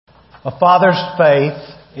A father's faith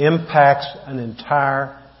impacts an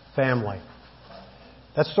entire family.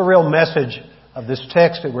 That's the real message of this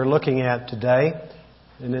text that we're looking at today.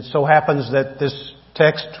 And it so happens that this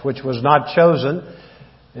text, which was not chosen,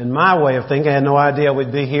 in my way of thinking, I had no idea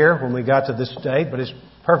we'd be here when we got to this date, but it's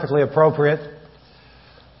perfectly appropriate.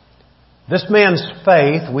 This man's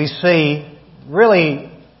faith, we see,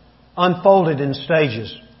 really unfolded in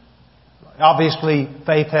stages. Obviously,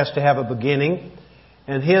 faith has to have a beginning,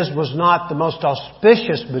 and his was not the most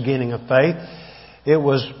auspicious beginning of faith. It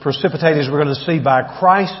was precipitated, as we're going to see, by a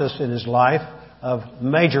crisis in his life of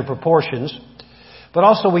major proportions. But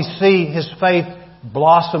also we see his faith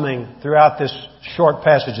blossoming throughout this short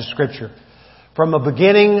passage of Scripture. From a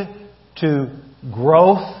beginning to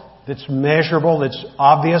growth that's measurable, that's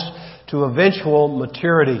obvious, to eventual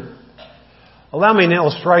maturity. Allow me an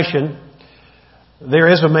illustration. There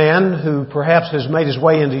is a man who perhaps has made his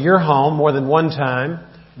way into your home more than one time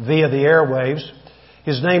via the airwaves.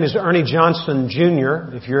 His name is Ernie Johnson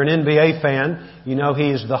Jr. If you're an NBA fan, you know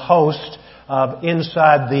he is the host of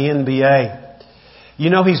Inside the NBA. You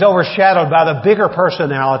know he's overshadowed by the bigger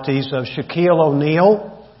personalities of Shaquille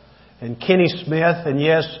O'Neal and Kenny Smith and,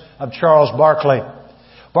 yes, of Charles Barkley.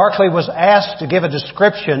 Barkley was asked to give a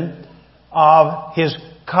description of his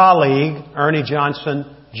colleague, Ernie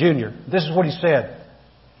Johnson Jr. This is what he said.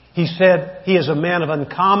 He said, he is a man of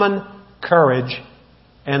uncommon courage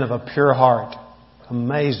and of a pure heart.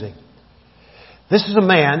 Amazing. This is a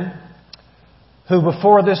man who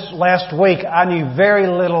before this last week I knew very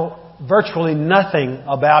little, virtually nothing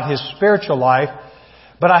about his spiritual life,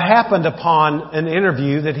 but I happened upon an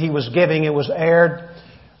interview that he was giving. It was aired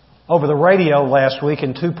over the radio last week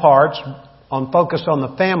in two parts on Focus on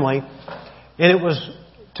the Family, and it was,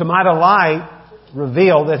 to my delight,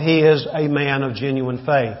 revealed that he is a man of genuine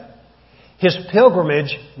faith. His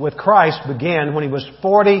pilgrimage with Christ began when he was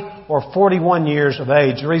 40 or 41 years of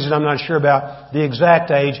age. The reason I'm not sure about the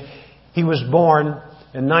exact age, he was born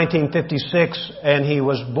in 1956 and he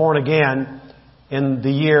was born again in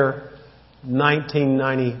the year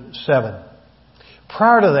 1997.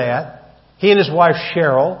 Prior to that, he and his wife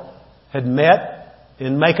Cheryl had met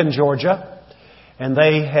in Macon, Georgia, and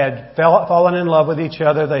they had fallen in love with each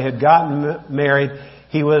other. They had gotten married.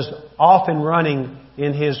 He was off and running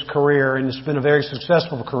in his career, and it's been a very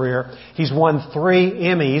successful career. He's won 3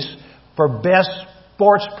 Emmys for Best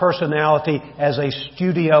Sports Personality as a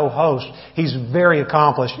studio host. He's very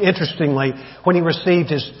accomplished. Interestingly, when he received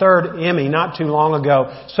his 3rd Emmy not too long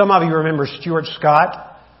ago, some of you remember Stuart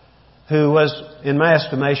Scott, who was, in my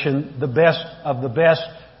estimation, the best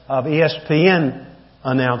of ESPN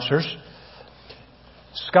announcers.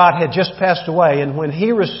 Scott had just passed away, and when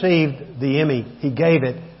he received the Emmy, he gave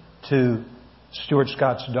it to Stuart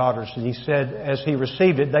Scott's daughters. And he said, as he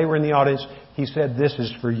received it, they were in the audience, he said, "This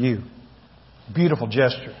is for you." Beautiful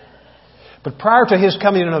gesture. But prior to his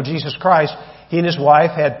coming to know Jesus Christ, he and his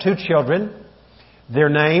wife had 2 children. Their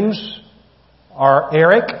names are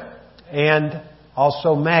Eric and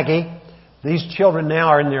also Maggie. These children now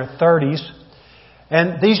are in their 30s.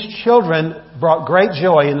 And these children brought great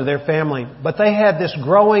joy into their family. But they had this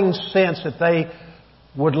growing sense that they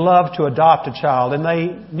would love to adopt a child. And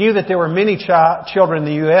they knew that there were many children in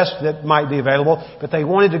the U.S. that might be available, but they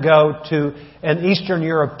wanted to go to an Eastern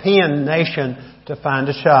European nation to find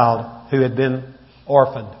a child who had been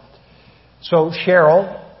orphaned. So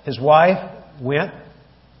Cheryl, his wife, went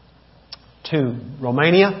to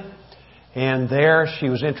Romania, and there she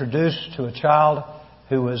was introduced to a child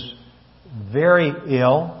who was very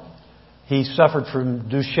ill. He suffered from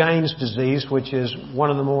Duchenne's disease, which is one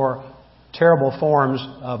of the more terrible forms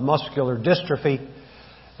of muscular dystrophy.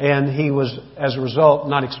 And he was, as a result,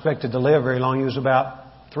 not expected to live very long. He was about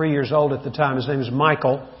 3 years old at the time. His name is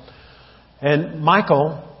Michael. And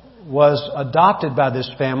Michael was adopted by this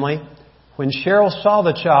family. When Cheryl saw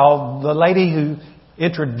the child, the lady who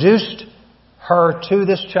introduced her to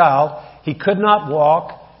this child, he could not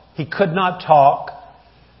walk. He could not talk.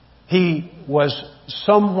 He was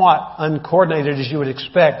somewhat uncoordinated, as you would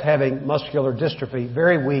expect, having muscular dystrophy,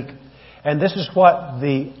 very weak. And this is what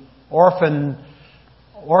the orphanage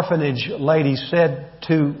lady said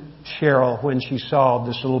to Cheryl when she saw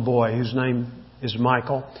this little boy, whose name is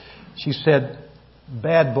Michael. She said,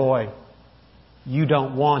 "Bad boy, you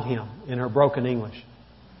don't want him," in her broken English.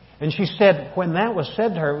 And she said, when that was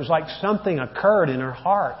said to her, it was like something occurred in her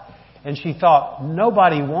heart. And she thought,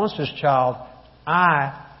 nobody wants this child.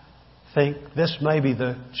 I think this may be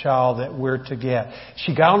the child that we're to get.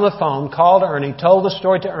 She got on the phone, called Ernie, told the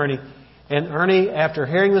story to Ernie. And Ernie, after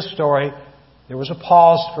hearing the story, there was a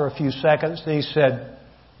pause for a few seconds. And he said,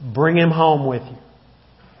 "Bring him home with you."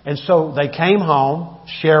 And so they came home,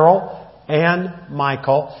 Cheryl and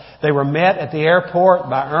Michael. They were met at the airport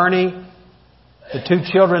by Ernie, the two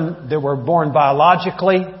children that were born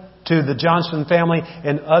biologically to the Johnson family,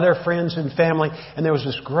 and other friends and family. And there was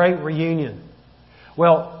this great reunion.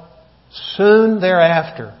 Well, soon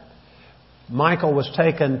thereafter, Michael was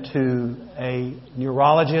taken to a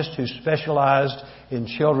neurologist who specialized in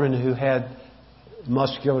children who had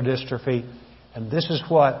muscular dystrophy. And this is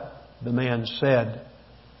what the man said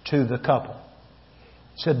to the couple.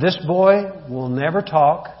 He said, "This boy will never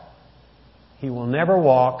talk. He will never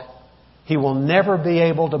walk. He will never be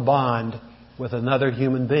able to bond with another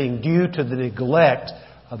human being due to the neglect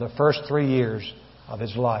of the first 3 years of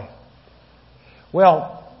his life."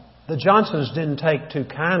 Well, the Johnsons didn't take too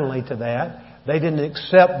kindly to that. They didn't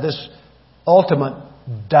accept this ultimate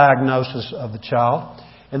diagnosis of the child.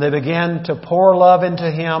 And they began to pour love into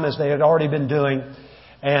him as they had already been doing.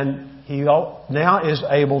 And he now is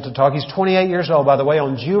able to talk. He's 28 years old, by the way.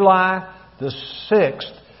 On July the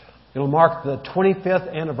 6th, it'll mark the 25th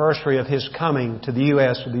anniversary of his coming to the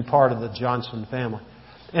U.S. to be part of the Johnson family.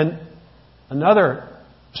 And another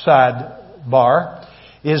sidebar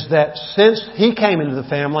is that since he came into the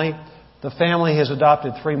family has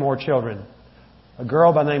adopted 3 more children. A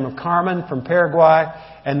girl by the name of Carmen from Paraguay,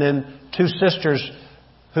 and then 2 sisters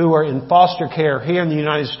who are in foster care here in the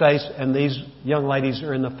United States, and these young ladies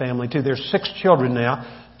are in the family too. There's 6 children now,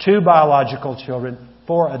 2 biological children,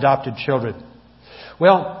 4 adopted children.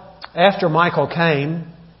 Well, after Michael came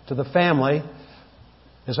to the family,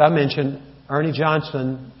 as I mentioned, Ernie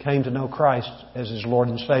Johnson came to know Christ as his Lord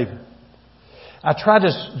and Savior. I tried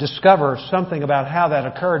to discover something about how that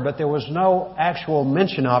occurred, but there was no actual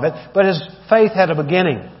mention of it. But his faith had a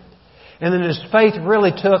beginning. And then his faith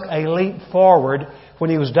really took a leap forward when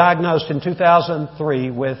he was diagnosed in 2003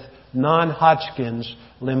 with non-Hodgkin's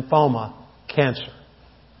lymphoma cancer.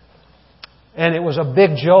 And it was a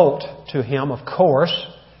big jolt to him, of course,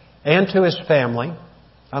 and to his family.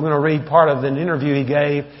 I'm going to read part of an interview he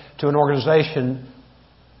gave to an organization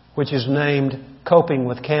which is named Coping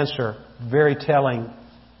with Cancer. Very telling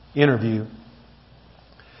interview.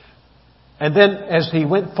 And then as he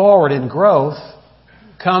went forward in growth,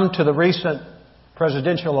 come to the recent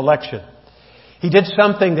presidential election, he did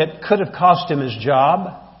something that could have cost him his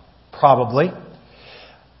job, probably.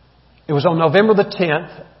 It was on November the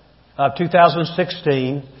 10th of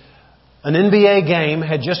 2016. An NBA game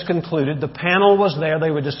had just concluded. The panel was there.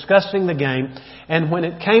 They were discussing the game. And when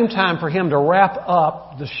it came time for him to wrap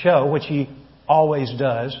up the show, which he always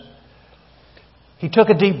does, he took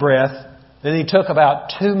a deep breath, and he took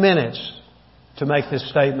about 2 minutes to make this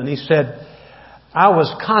statement. He said, "I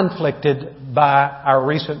was conflicted by our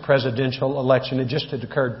recent presidential election. It just had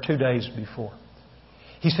occurred 2 days before."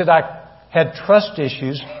 He said, "I had trust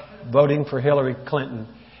issues voting for Hillary Clinton,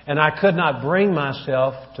 and I could not bring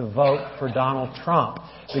myself to vote for Donald Trump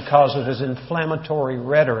because of his inflammatory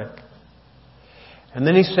rhetoric." And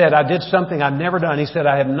then he said, "I did something I've never done." He said,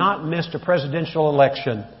 "I have not missed a presidential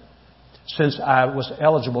election since I was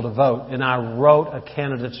eligible to vote, and I wrote a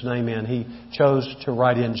candidate's name in." He chose to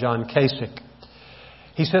write in John Kasich.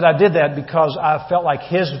 He said, "I did that because I felt like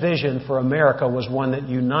his vision for America was one that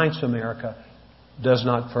unites America, does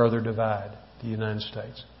not further divide the United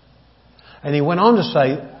States." And he went on to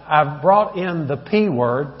say, "I've brought in the P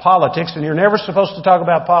word, politics, and you're never supposed to talk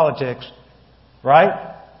about politics, right?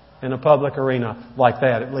 In a public arena like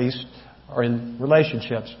that, at least, or in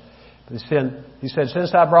relationships." He said,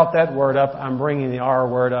 "Since I brought that word up, I'm bringing the R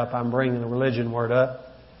word up. I'm bringing the religion word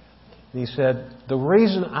up." And he said, "The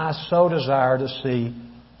reason I so desire to see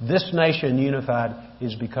this nation unified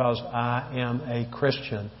is because I am a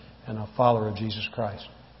Christian and a follower of Jesus Christ."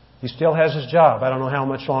 He still has his job. I don't know how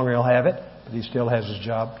much longer he'll have it, but he still has his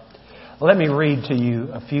job. Let me read to you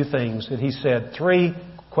a few things that he said. 3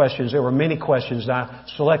 questions. There were many questions. I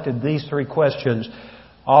selected these 3 questions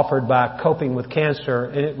offered by Coping with Cancer,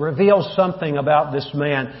 and it reveals something about this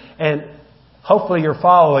man. And hopefully you're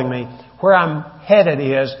following me. Where I'm headed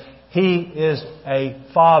is he is a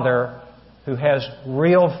father who has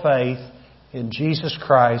real faith in Jesus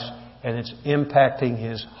Christ, and it's impacting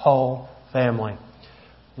his whole family.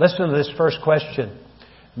 Listen to this first question.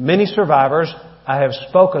 Many survivors I have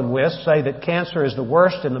spoken with say that cancer is the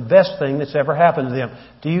worst and the best thing that's ever happened to them.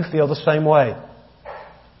 Do you feel the same way?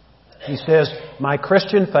 He says, "My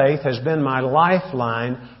Christian faith has been my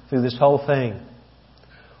lifeline through this whole thing.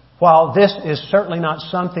 While this is certainly not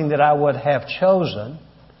something that I would have chosen,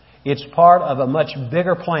 it's part of a much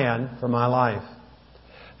bigger plan for my life.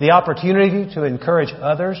 The opportunity to encourage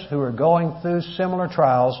others who are going through similar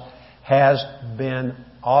trials has been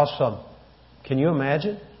awesome." Can you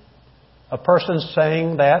imagine? a person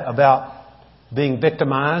saying that about being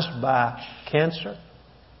victimized by cancer.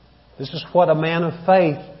 This is what a man of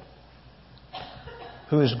faith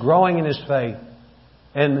who is growing in his faith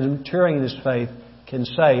and maturing in his faith can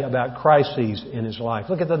say about crises in his life.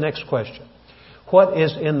 Look at the next question. What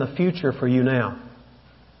is in the future for you now?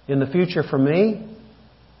 In the future for me?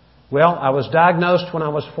 Well, I was diagnosed when I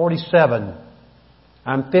was 47.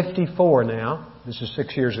 I'm 54 now. This is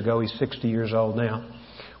 6 years ago. He's 60 years old now.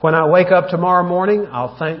 When I wake up tomorrow morning,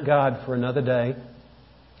 I'll thank God for another day.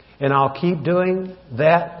 And I'll keep doing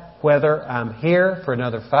that whether I'm here for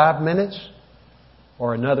another 5 minutes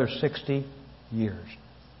or another 60 years.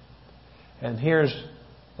 And here's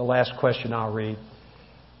the last question I'll read.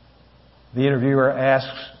 The interviewer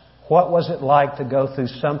asks, what was it like to go through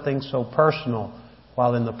something so personal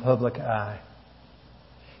while in the public eye?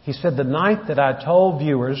 He said, the night that I told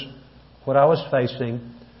viewers what I was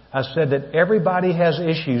facing, I said that everybody has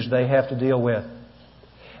issues they have to deal with.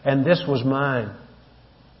 And this was mine.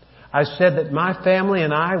 I said that my family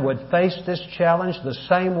and I would face this challenge the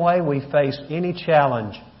same way we face any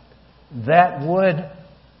challenge. That would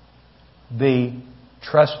be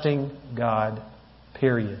trusting God,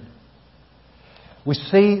 period. We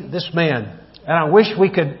see this man, and I wish we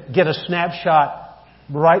could get a snapshot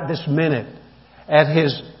right this minute at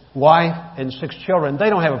his wife and 6 children. They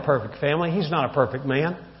don't have a perfect family. He's not a perfect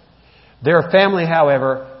man. They're a family,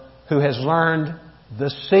 however, who has learned the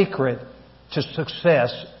secret to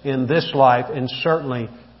success in this life and certainly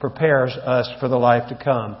prepares us for the life to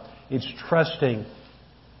come. It's trusting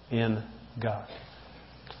in God.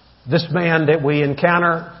 This man that we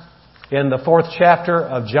encounter in the 4th chapter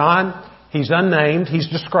of John, he's unnamed. He's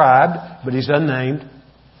described, but he's unnamed.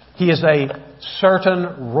 He is a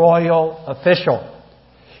certain royal official.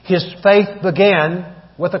 His faith began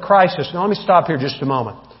with a crisis. Now, let me stop here just a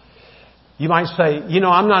moment. You might say,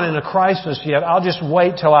 I'm not in a crisis yet. I'll just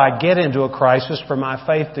wait till I get into a crisis for my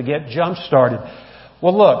faith to get jump-started.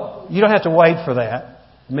 Well, look, you don't have to wait for that.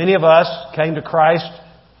 Many of us came to Christ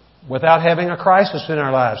without having a crisis in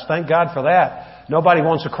our lives. Thank God for that. Nobody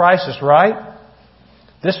wants a crisis, right?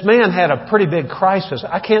 This man had a pretty big crisis.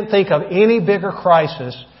 I can't think of any bigger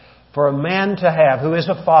crisis for a man to have who is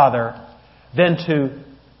a father than to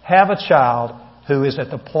have a child who is at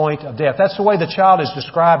the point of death. That's the way the child is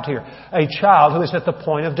described here. A child who is at the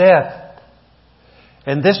point of death.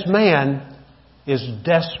 And this man is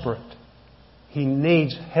desperate. He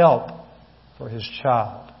needs help for his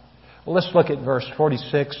child. Well, let's look at verse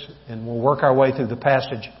 46 and we'll work our way through the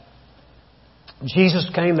passage. Jesus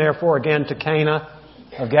came therefore again to Cana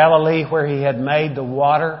of Galilee, where he had made the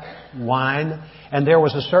water wine. And there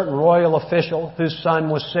was a certain royal official whose son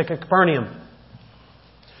was sick at Capernaum.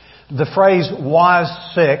 The phrase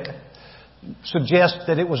 "was sick" suggests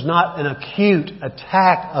that it was not an acute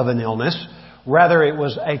attack of an illness. Rather, it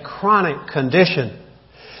was a chronic condition.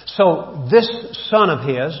 So this son of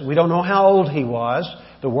his, we don't know how old he was.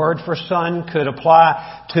 The word for son could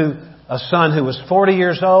apply to a son who was 40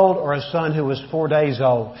 years old or a son who was 4 days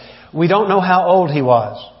old. We don't know how old he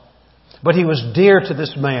was. But he was dear to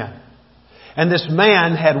this man. And this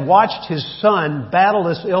man had watched his son battle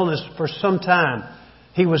this illness for some time.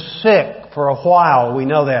 He was sick for a while, we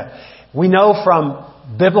know that. We know from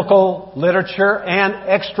biblical literature and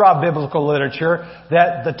extra-biblical literature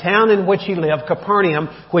that the town in which he lived, Capernaum,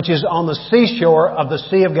 which is on the seashore of the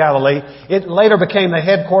Sea of Galilee, it later became the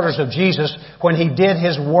headquarters of Jesus when he did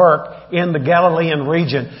his work in the Galilean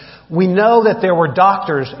region. We know that there were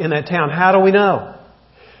doctors in that town. How do we know?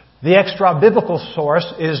 The extra-biblical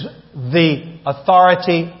source is the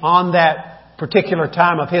authority on that particular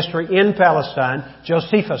time of history in Palestine,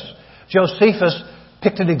 Josephus. Josephus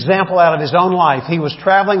picked an example out of his own life. He was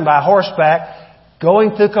traveling by horseback,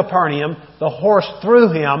 going through Capernaum. The horse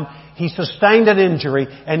threw him. He sustained an injury,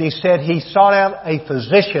 and he said he sought out a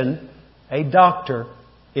physician, a doctor,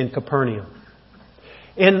 in Capernaum.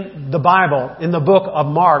 In the Bible, in the book of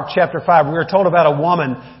Mark, chapter 5, we are told about a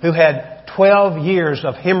woman who had 12 years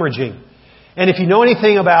of hemorrhaging. And if you know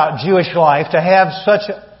anything about Jewish life, to have such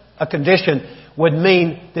a condition would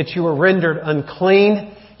mean that you were rendered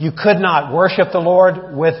unclean. You could not worship the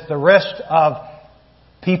Lord with the rest of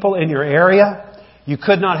people in your area. You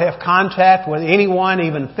could not have contact with anyone,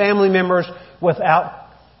 even family members, without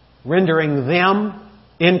rendering them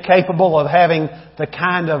incapable of having the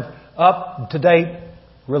kind of up-to-date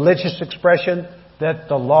religious expression that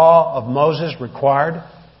the law of Moses required.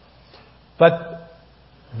 But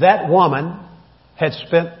that woman had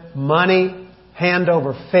spent money hand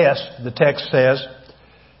over fist, the text says,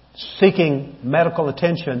 seeking medical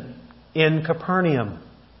attention in Capernaum.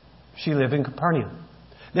 She lived in Capernaum.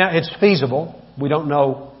 Now, it's feasible we don't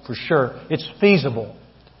know for sure, it's feasible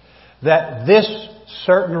that this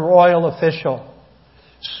certain royal official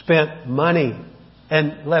spent money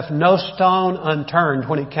and left no stone unturned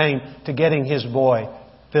when it came to getting his boy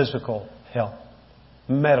physical help,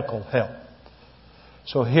 medical help.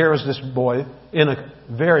 So here is this boy in a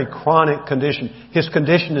very chronic condition. His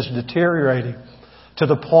condition is deteriorating to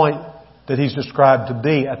the point that he's described to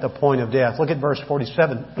be at the point of death. Look at verse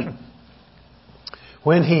 47.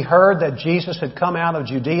 When he heard that Jesus had come out of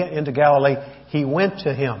Judea into Galilee, he went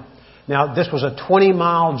to him. Now, this was a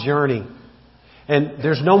 20-mile journey. And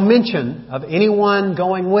there's no mention of anyone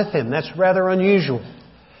going with him. That's rather unusual.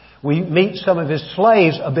 We meet some of his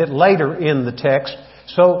slaves a bit later in the text.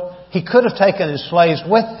 So he could have taken his slaves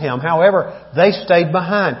with him. However, they stayed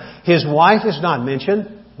behind. His wife is not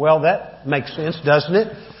mentioned. Well, that makes sense, doesn't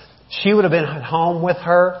it? She would have been at home with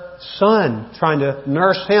her son, trying to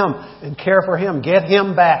nurse him and care for him, get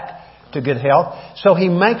him back to good health. So he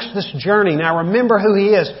makes this journey. Now remember who he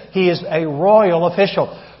is. He is a royal official.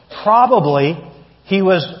 Probably he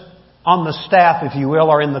was on the staff, if you will,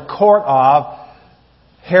 or in the court of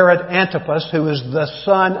Herod Antipas, who is the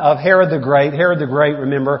son of Herod the Great. Herod the Great,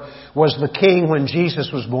 remember, was the king when Jesus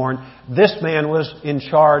was born. This man was in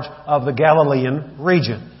charge of the Galilean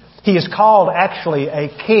region. He is called actually a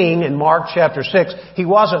king in Mark chapter 6. He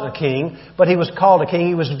wasn't a king, but he was called a king.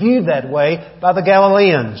 He was viewed that way by the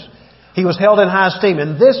Galileans. He was held in high esteem,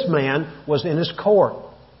 and this man was in his court.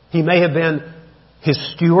 He may have been his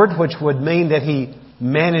steward, which would mean that he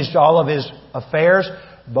managed all of his affairs,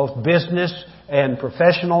 both business and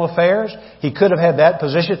professional affairs. He could have had that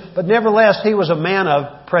position, but nevertheless, he was a man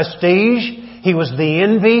of prestige. He was the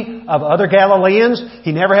envy of other Galileans.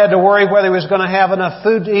 He never had to worry whether he was going to have enough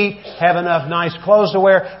food to eat, have enough nice clothes to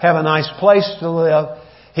wear, have a nice place to live.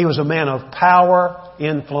 He was a man of power,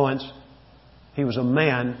 influence. He was a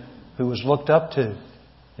man who was looked up to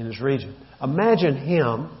in his region. Imagine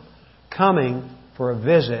him coming for a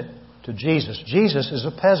visit to Jesus. Jesus is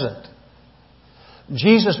a peasant.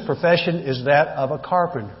 Jesus' profession is that of a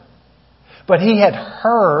carpenter. But he had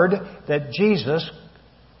heard that Jesus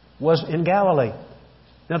was in Galilee.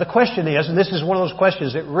 Now the question is, and this is one of those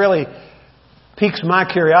questions that really piques my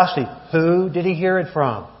curiosity, who did he hear it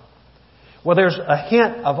from? Well, there's a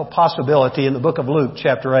hint of a possibility in the book of Luke,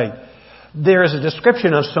 chapter 8. There is a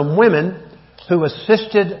description of some women who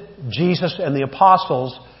assisted Jesus and the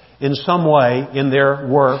apostles in some way in their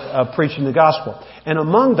work of preaching the gospel. And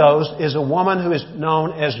among those is a woman who is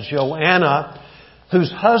known as Joanna,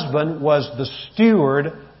 whose husband was the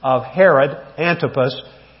steward of Herod Antipas,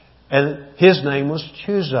 and his name was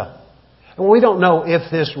Chuza. And we don't know if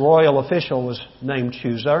this royal official was named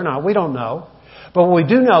Chuza or not. We don't know. But what we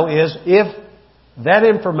do know is if that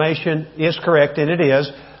information is correct, and it is,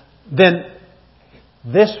 then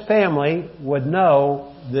this family would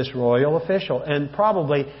know this royal official. And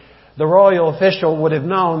probably the royal official would have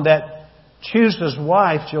known that Chuza's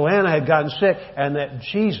wife, Joanna, had gotten sick and that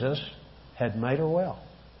Jesus had made her well.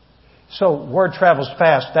 So word travels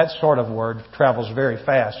fast. That sort of word travels very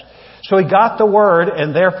fast. So he got the word,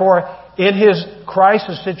 and therefore in his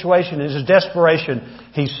crisis situation, in his desperation,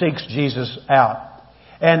 he seeks Jesus out.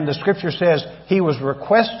 And the Scripture says he was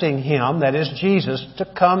requesting him, that is Jesus, to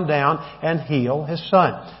come down and heal his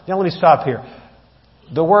son. Now let me stop here.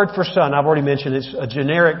 The word for son, I've already mentioned, it's a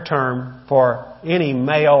generic term for any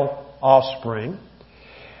male offspring.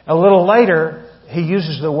 A little later, he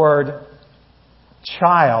uses the word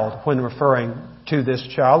child when referring to this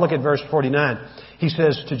child. Look at verse 49. He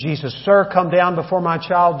says to Jesus, "Sir, come down before my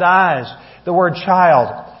child dies." The word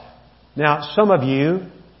child. Now, some of you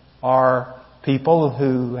are people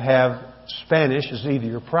who have Spanish as either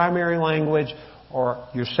your primary language or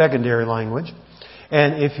your secondary language.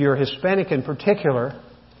 And if you're Hispanic in particular,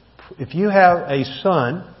 if you have a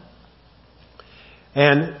son,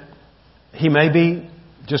 and he may be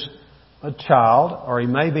just a child, or he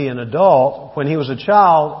may be an adult, when he was a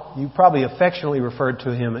child, you probably affectionately referred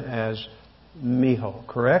to him as mijo,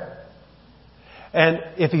 correct? And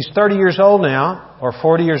if he's 30 years old now, or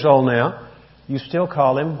 40 years old now, you still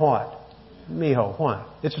call him what? Mijo. Why?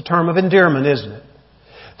 It's a term of endearment, isn't it?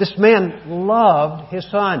 This man loved his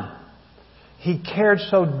son. He cared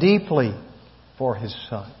so deeply for his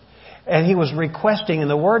son. And he was requesting, and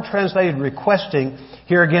the word translated requesting,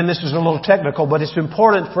 here again this is a little technical, but it's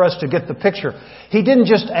important for us to get the picture. He didn't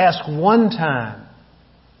just ask one time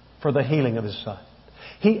for the healing of his son.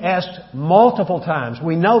 He asked multiple times.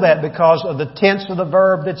 We know that because of the tense of the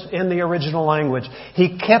verb that's in the original language.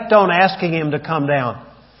 He kept on asking him to come down.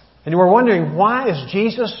 And we're wondering, why is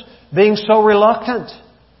Jesus being so reluctant?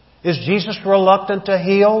 Is Jesus reluctant to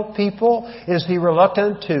heal people? Is He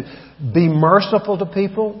reluctant to be merciful to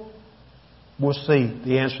people? We'll see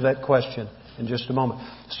the answer to that question in just a moment.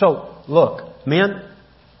 So, look, men,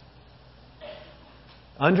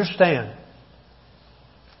 understand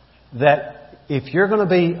that if you're going to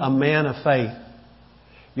be a man of faith,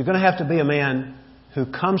 you're going to have to be a man who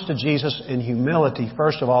comes to Jesus in humility,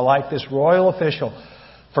 first of all, like this royal official.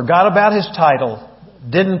 Forgot about his title.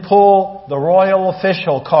 Didn't pull the royal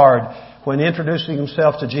official card when introducing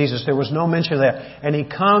himself to Jesus. There was no mention of that. And he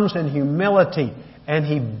comes in humility and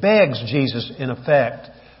he begs Jesus, in effect,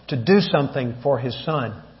 to do something for his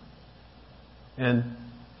son. And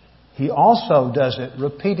he also does it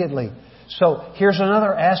repeatedly. So here's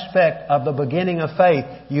another aspect of the beginning of faith.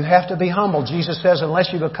 You have to be humble. Jesus says, unless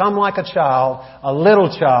you become like a child, a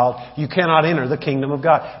little child, you cannot enter the kingdom of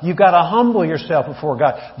God. You've got to humble yourself before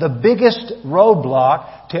God. The biggest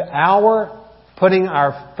roadblock to our putting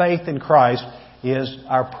our faith in Christ is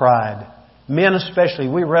our pride. Men especially,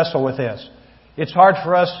 we wrestle with this. It's hard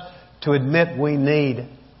for us to admit we need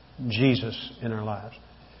Jesus in our lives.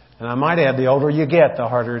 And I might add, the older you get, the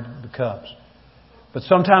harder it becomes. But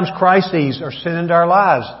sometimes crises are sent into our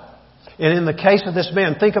lives. And in the case of this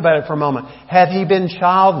man, think about it for a moment. Had he been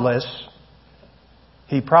childless,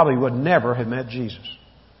 he probably would never have met Jesus.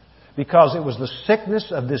 Because it was the sickness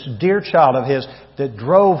of this dear child of his that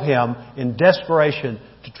drove him in desperation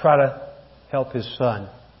to try to help his son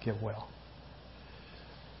get well.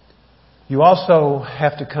 You also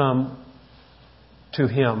have to come to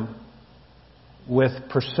Him with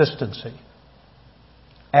persistency.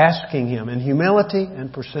 Asking Him in humility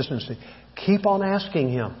and persistency. Keep on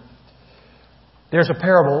asking Him. There's a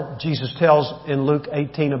parable Jesus tells in Luke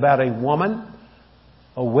 18 about a woman,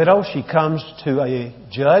 a widow. She comes to a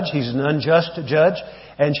judge. He's an unjust judge.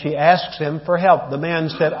 And she asks him for help. The man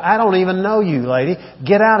said, I don't even know you, lady.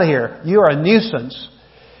 Get out of here. You are a nuisance.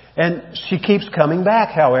 And she keeps coming back,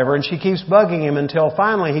 however, and she keeps bugging him until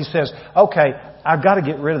finally he says, okay, I've got to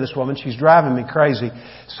get rid of this woman. She's driving me crazy.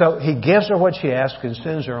 So he gives her what she asks and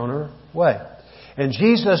sends her on her way. And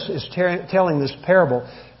Jesus is telling this parable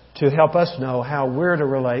to help us know how we're to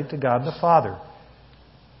relate to God the Father.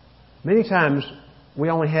 Many times we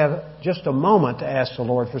only have just a moment to ask the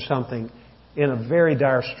Lord for something in a very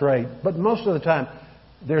dire strait. But most of the time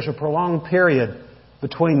there's a prolonged period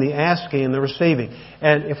between the asking and the receiving.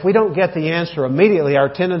 And if we don't get the answer immediately,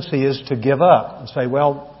 our tendency is to give up and say,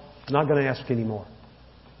 well, I'm not going to ask anymore.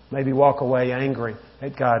 Maybe walk away angry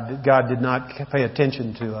at God that God did not pay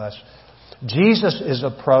attention to us. Jesus is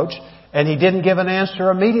approached and He didn't give an answer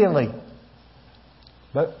immediately.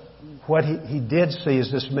 But what he did see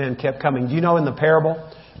is this man kept coming. Do you know in the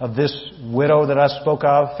parable of this widow that I spoke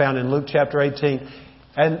of, found in Luke chapter 18,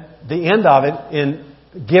 and the end of it, in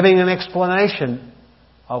giving an explanation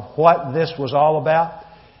of what this was all about,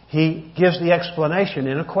 He gives the explanation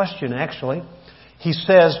in a question, actually. He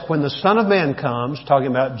says, when the Son of Man comes, talking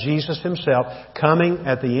about Jesus Himself, coming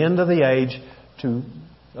at the end of the age to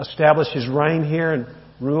establish His reign here and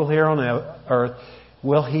rule here on earth,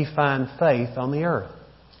 will He find faith on the earth?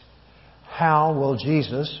 How will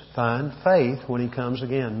Jesus find faith when He comes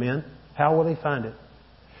again, men? How will He find it?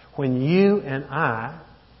 When you and I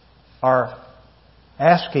are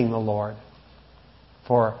asking the Lord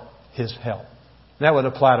for His help. That would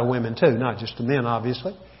apply to women too, not just to men,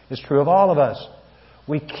 obviously. It's true of all of us.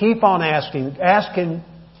 We keep on asking. Ask and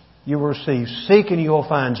you will receive. Seek and you will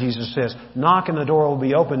find, Jesus says. Knock and the door will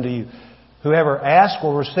be open to you. Whoever asks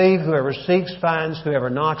will receive. Whoever seeks finds. Whoever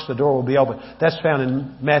knocks, the door will be open. That's found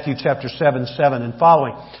in Matthew chapter 7 and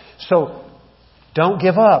following. So, don't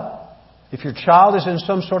give up. If your child is in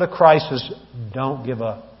some sort of crisis, don't give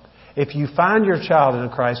up. If you find your child in a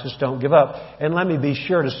crisis, don't give up. And let me be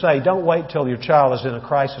sure to say, don't wait till your child is in a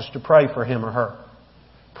crisis to pray for him or her.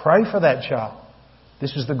 Pray for that child.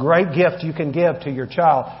 This is the great gift you can give to your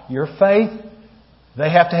child. Your faith, they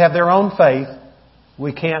have to have their own faith.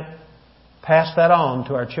 We can't pass that on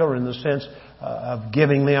to our children in the sense of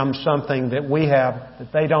giving them something that we have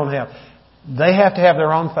that they don't have. They have to have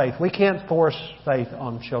their own faith. We can't force faith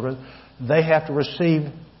on children. They have to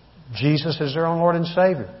receive Jesus as their own Lord and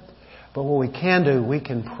Savior. But what we can do, we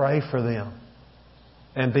can pray for them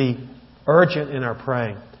and be urgent in our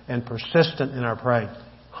praying and persistent in our praying,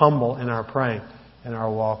 humble in our praying and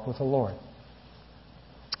our walk with the Lord.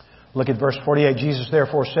 Look at verse 48. Jesus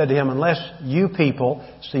therefore said to him, unless you people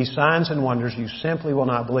see signs and wonders, you simply will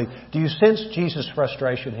not believe. Do you sense Jesus'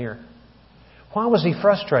 frustration here? Why was He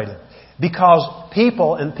frustrated? Because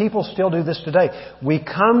people still do this today. We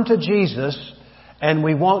come to Jesus and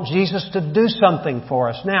we want Jesus to do something for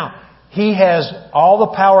us. Now, He has all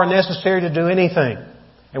the power necessary to do anything.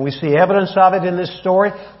 And we see evidence of it in this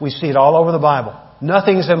story. We see it all over the Bible.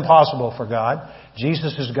 Nothing is impossible for God.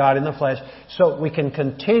 Jesus is God in the flesh. So we can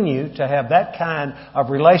continue to have that kind of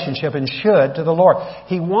relationship and should to the Lord.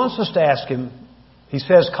 He wants us to ask Him. He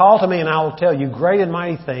says, call to me and I will tell you great and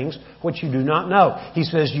mighty things which you do not know. He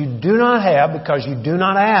says, you do not have because you do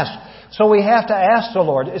not ask. So we have to ask the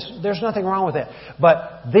Lord. There's nothing wrong with that.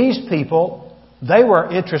 But these people, they were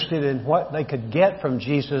interested in what they could get from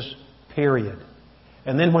Jesus, period.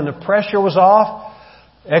 And then when the pressure was off,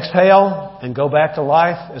 exhale and go back to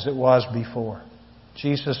life as it was before.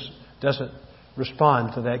 Jesus doesn't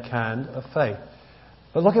respond to that kind of faith.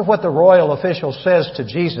 But look at what the royal official says to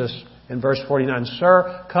Jesus in verse 49.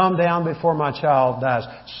 Sir, come down before my child dies.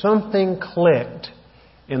 Something clicked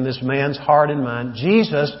in this man's heart and mind.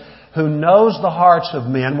 Jesus, who knows the hearts of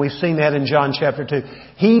men, we've seen that in John chapter 2.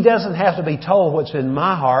 He doesn't have to be told what's in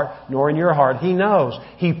my heart nor in your heart. He knows.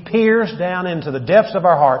 He peers down into the depths of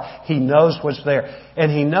our heart. He knows what's there.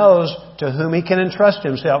 And He knows to whom He can entrust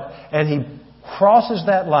Himself. And He crosses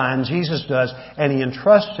that line, Jesus does, and He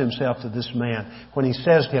entrusts Himself to this man when He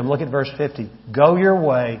says to him, look at verse 50, go your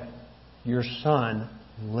way, your son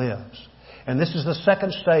lives. And this is the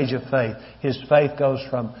second stage of faith. His faith goes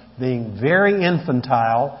from being very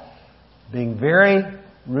infantile, being very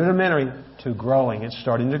rudimentary, to growing. It's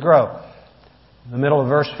starting to grow. In the middle of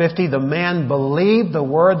verse 50, the man believed the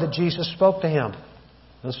word that Jesus spoke to him.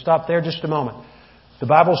 Let's stop there just a moment. The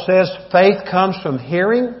Bible says faith comes from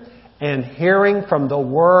hearing, and hearing from the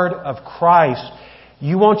word of Christ.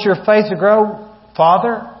 You want your faith to grow,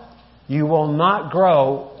 Father? You will not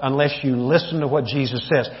grow unless you listen to what Jesus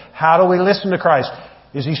says. How do we listen to Christ?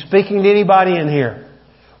 Is He speaking to anybody in here?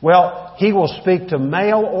 Well, He will speak to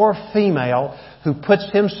male or female who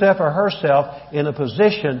puts himself or herself in a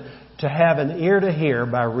position to have an ear to hear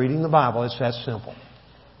by reading the Bible. It's that simple.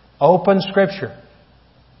 Open Scripture.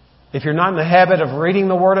 If you're not in the habit of reading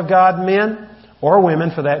the Word of God, men, or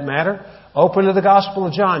women for that matter, open to the Gospel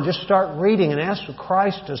of John. Just start reading and ask for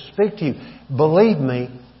Christ to speak to you. Believe me,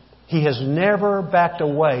 He has never backed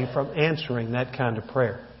away from answering that kind of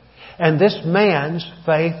prayer. And this man's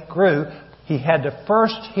faith grew. He had to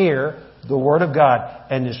first hear the Word of God,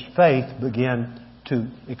 and his faith began to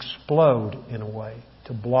explode in a way,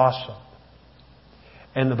 to blossom.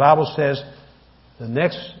 And the Bible says, the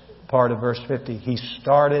next part of verse 50, he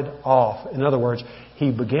started off. In other words,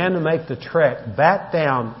 he began to make the trek back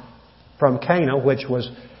down from Cana, which was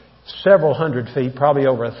several hundred feet, probably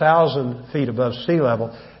over 1,000 feet above sea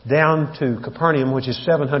level, down to Capernaum, which is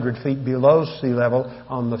 700 feet below sea level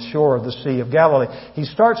on the shore of the Sea of Galilee. He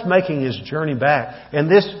starts making his journey back. And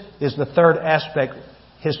this is the third aspect.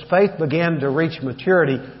 His faith began to reach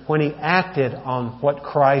maturity when he acted on what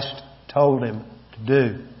Christ told him to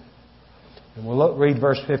do. And we'll read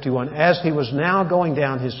verse 51. As he was now going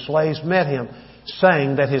down, his slaves met him,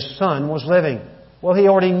 saying that his son was living. Well, he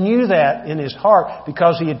already knew that in his heart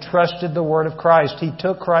because he had trusted the word of Christ. He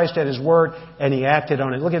took Christ at His word and he acted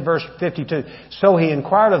on it. Look at verse 52. So he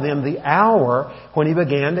inquired of them the hour when he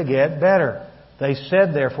began to get better. They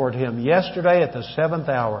said therefore to him, yesterday at the 7th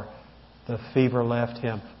hour, the fever left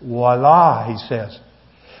him. Voila, he says.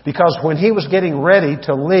 Because when he was getting ready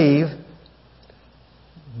to leave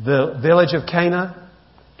the village of Cana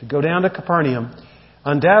to go down to Capernaum,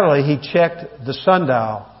 undoubtedly he checked the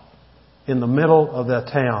sundial in the middle of the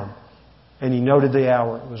town, and he noted the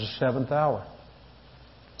hour. It was the 7th hour.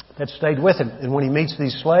 That stayed with him. And when he meets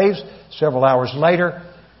these slaves, several hours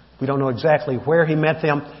later, we don't know exactly where he met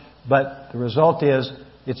them, but the result is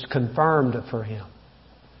it's confirmed for him.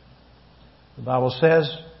 The Bible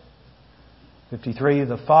says, 53,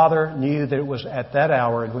 the father knew that it was at that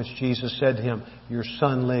hour in which Jesus said to him, your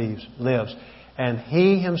son lives. And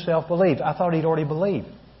he himself believed. I thought he'd already believed.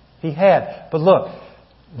 He had. But look,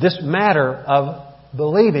 this matter of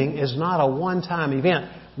believing is not a one-time event.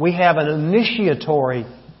 We have an initiatory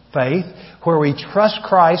faith where we trust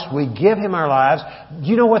Christ, we give Him our lives. Do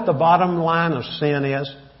you know what the bottom line of sin is?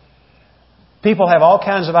 People have all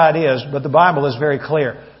kinds of ideas, but the Bible is very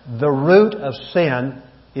clear. The root of sin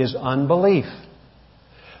is unbelief.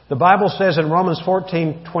 The Bible says in Romans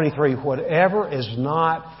 14:23, whatever is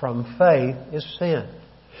not from faith is sin.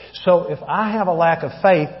 So if I have a lack of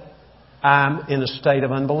faith, I'm in a state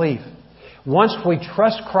of unbelief. Once we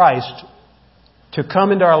trust Christ to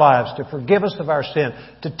come into our lives, to forgive us of our sin,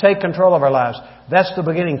 to take control of our lives, that's the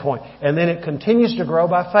beginning point. And then it continues to grow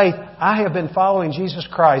by faith. I have been following Jesus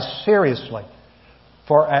Christ seriously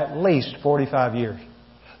for at least 45 years.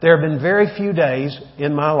 There have been very few days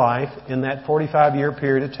in my life in that 45-year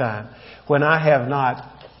period of time when I have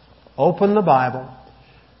not opened the Bible,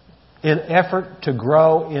 in effort to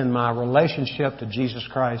grow in my relationship to Jesus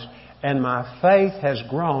Christ, and my faith has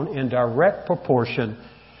grown in direct proportion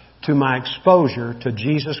to my exposure to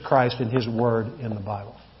Jesus Christ and His Word in the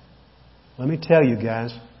Bible. Let me tell you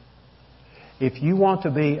guys, if you want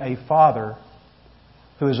to be a father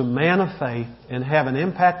who is a man of faith and have an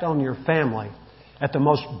impact on your family at the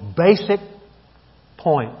most basic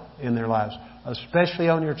point in their lives, especially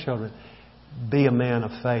on your children, be a man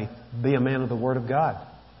of faith. Be a man of the Word of God.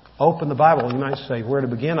 Open the Bible. You might say, where to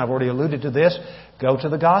begin? I've already alluded to this. Go to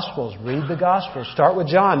the Gospels. Read the Gospels. Start with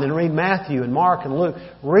John, then read Matthew and Mark and Luke.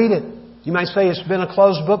 Read it. You might say, it's been a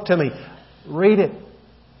closed book to me. Read it.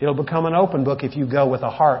 It'll become an open book if you go with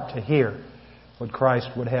a heart to hear what Christ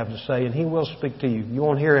would have to say, and He will speak to you. You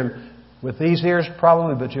won't hear Him with these ears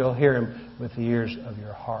probably, but you'll hear Him with the ears of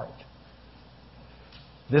your heart.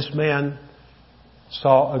 This man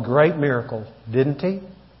saw a great miracle, didn't he?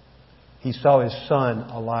 He saw his son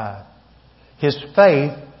alive. His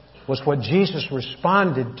faith was what Jesus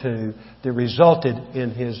responded to that resulted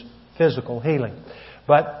in his physical healing.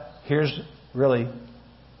 But here's really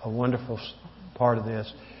a wonderful part of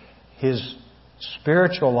this. His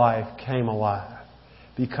spiritual life came alive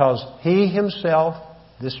because he himself,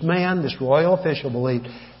 this man, this royal official, believed,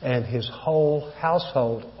 and his whole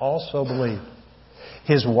household also believed.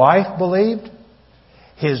 His wife believed.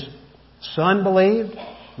 His son believed.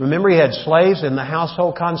 Remember, he had slaves, and the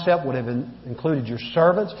household concept would have included your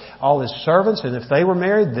servants, all his servants, and if they were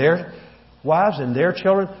married, their wives and their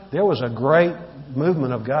children. There was a great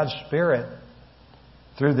movement of God's Spirit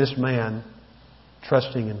through this man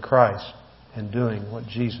trusting in Christ and doing what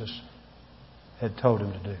Jesus had told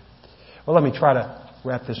him to do. Well, let me try to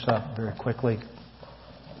wrap this up very quickly.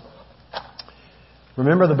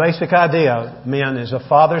 Remember, the basic idea, men, is a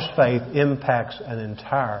father's faith impacts an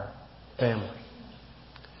entire family.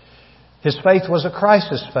 His faith was a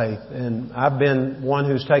crisis faith, and I've been one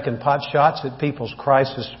who's taken pot shots at people's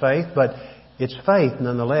crisis faith, but it's faith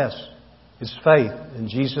nonetheless. It's faith, and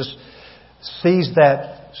Jesus sees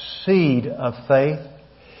that seed of faith.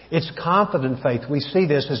 It's confident faith. We see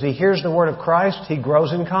this as he hears the word of Christ, he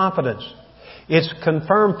grows in confidence. It's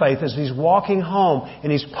confirmed faith as he's walking home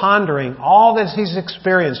and he's pondering all that he's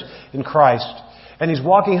experienced in Christ. And he's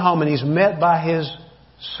walking home and he's met by his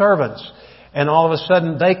servants. And all of a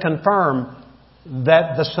sudden they confirm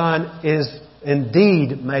that the son is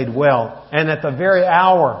indeed made well. And at the very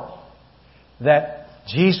hour that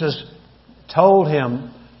Jesus told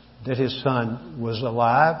him that his son was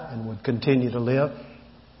alive and would continue to live,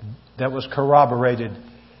 that was corroborated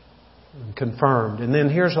and confirmed. And then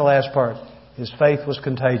here's the last part. His faith was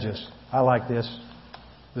contagious. I like this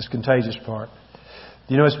contagious part.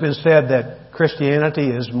 You know, it's been said that Christianity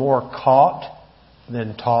is more caught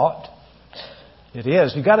than taught. It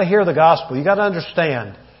is. You've got to hear the gospel. You've got to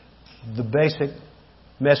understand the basic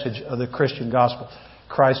message of the Christian gospel.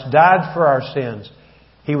 Christ died for our sins.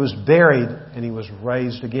 He was buried and He was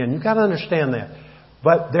raised again. You've got to understand that.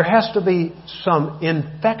 But there has to be some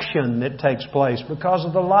infection that takes place because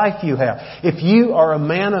of the life you have. If you are a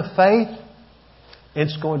man of faith,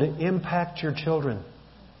 it's going to impact your children.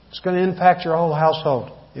 It's going to impact your whole household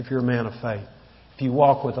if you're a man of faith, if you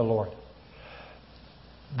walk with the Lord.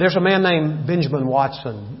 There's a man named Benjamin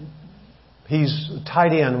Watson. He's a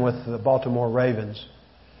tight end with the Baltimore Ravens.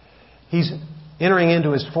 He's entering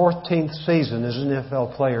into his 14th season as an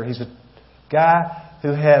NFL player. He's a guy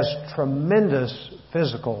who has tremendous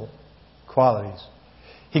physical qualities.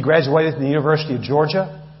 He graduated from the University of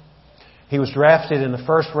Georgia. He was drafted in the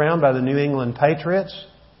first round by the New England Patriots.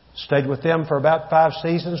 Stayed with them for about 5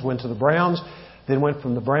 seasons. Went to the Browns. Then went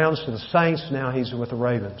from the Browns to the Saints. Now he's with the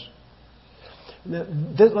Ravens. Now,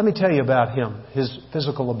 let me tell you about him, his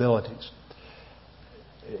physical abilities.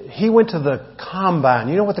 He went to the Combine.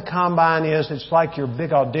 You know what the Combine is? It's like your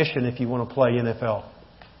big audition if you want to play NFL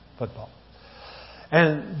football.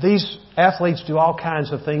 And these athletes do all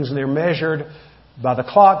kinds of things, and they're measured by the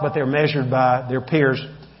clock, but they're measured by their peers.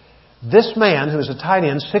 This man, who is a tight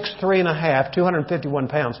end, 6'3.5", 251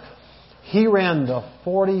 pounds, he ran the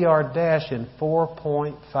 40-yard dash in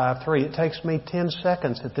 4.53. It takes me 10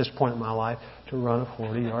 seconds at this point in my life to run a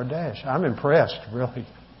 40-yard dash. I'm impressed, really.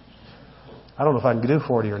 I don't know if I can do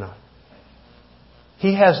 40 or not.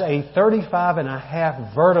 He has a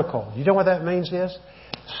 35.5 vertical. You know what that means is?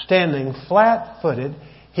 Standing flat-footed,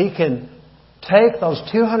 he can take those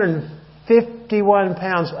 251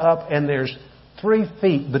 pounds up, and there's 3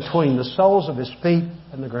 feet between the soles of his feet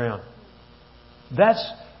and the ground.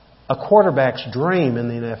 That's a quarterback's dream in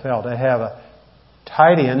the NFL, to have a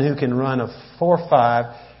tight end who can run a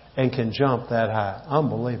 4.5 and can jump that high.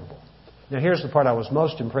 Unbelievable. Now here's the part I was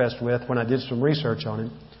most impressed with when I did some research on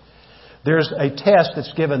him. There's a test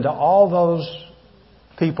that's given to all those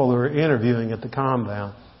people who are interviewing at the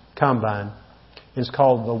Combine. It's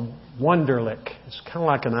called the Wonderlic. It's kind of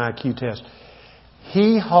like an IQ test.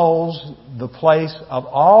 He holds the place of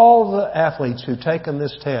all the athletes who've taken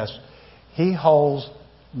this test. He holds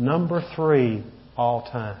number 3 all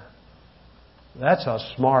time. That's a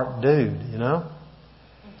smart dude, you know.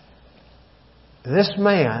 This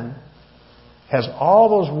man has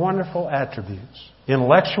all those wonderful attributes.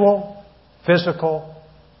 Intellectual, physical.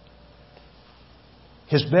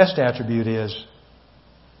 His best attribute is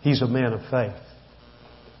he's a man of faith.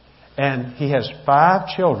 And he has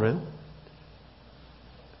 5 children,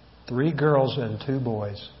 3 girls and 2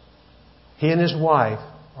 boys. He and his wife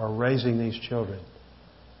are raising these children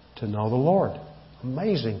to know the Lord.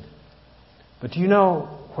 Amazing. But do you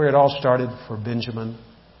know where it all started for Benjamin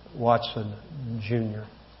Watson Jr.?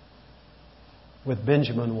 With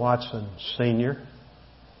Benjamin Watson Sr.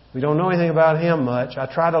 We don't know anything about him much.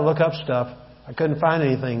 I tried to look up stuff. I couldn't find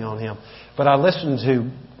anything on him. But I listened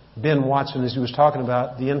to Ben Watson as he was talking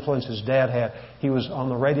about the influence his dad had. He was on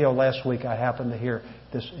the radio last week. I happened to hear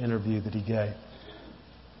this interview that he gave.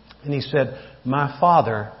 And he said, my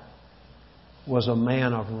father was a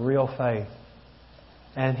man of real faith.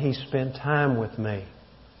 And he spent time with me.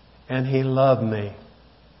 And he loved me.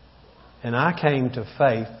 And I came to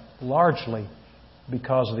faith largely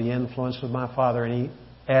because of the influence of my father. And he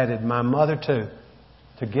added my mother too.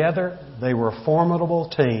 Together, they were a formidable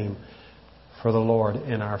team for the Lord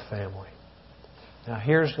in our family. Now,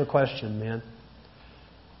 here's the question, men.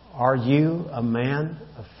 Are you a man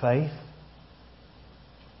of faith?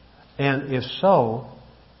 And if so,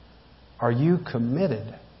 are you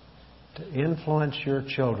committed to influence your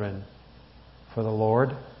children for the Lord?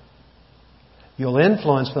 You'll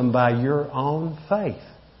influence them by your own faith,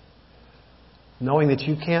 knowing that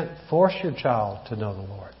you can't force your child to know the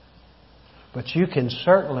Lord. But you can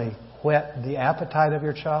certainly whet the appetite of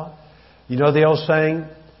your child. You know the old saying,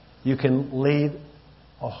 you can lead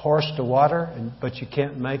a horse to water, but you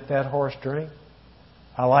can't make that horse drink?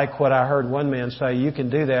 I like what I heard one man say, you can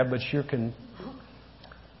do that, but you can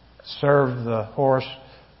serve the horse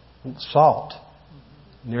salt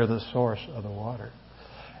near the source of the water.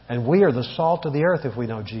 And we are the salt of the earth if we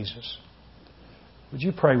know Jesus. Would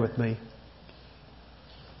you pray with me?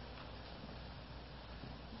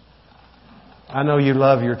 I know you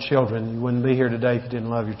love your children. You wouldn't be here today if you didn't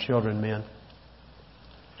love your children, men.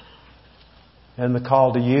 And the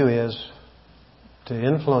call to you is to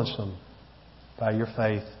influence them by your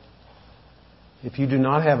faith. If you do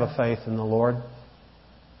not have a faith in the Lord,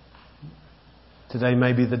 today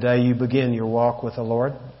may be the day you begin your walk with the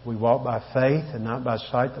Lord. We walk by faith and not by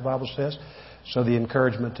sight, the Bible says. So the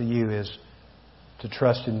encouragement to you is to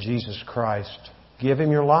trust in Jesus Christ. Give Him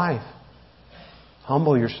your life.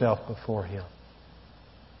 Humble yourself before Him.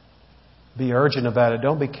 Be urgent about it.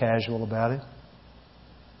 Don't be casual about it.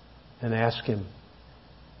 And ask Him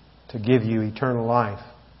to give you eternal life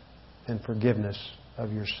and forgiveness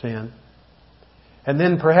of your sin. And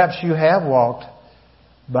then perhaps you have walked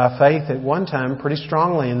by faith at one time pretty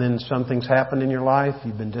strongly, and then something's happened in your life.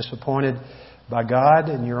 You've been disappointed by God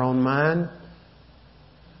in your own mind.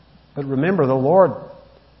 But remember, the Lord,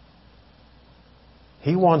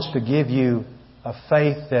 He wants to give you a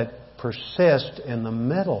faith that persists in the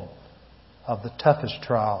middle of the toughest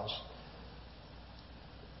trials.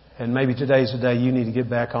 And maybe today's the day you need to get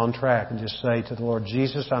back on track and just say to the Lord,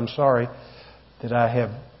 Jesus, I'm sorry that I have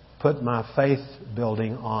put my faith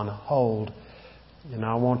building on hold. And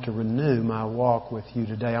I want to renew my walk with you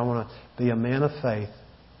today. I want to be a man of faith.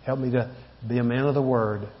 Help me to be a man of the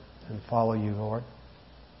Word and follow you, Lord.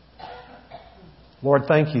 Lord,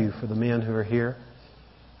 thank you for the men who are here.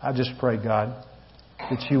 I just pray, God,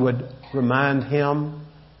 that you would remind him,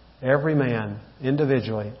 every man,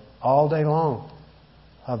 individually, all day long,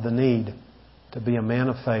 of the need to be a man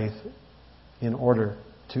of faith in order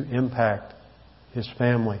to impact his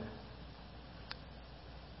family.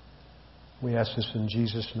 We ask this in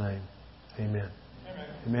Jesus' name. Amen.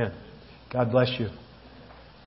 Amen. God bless you.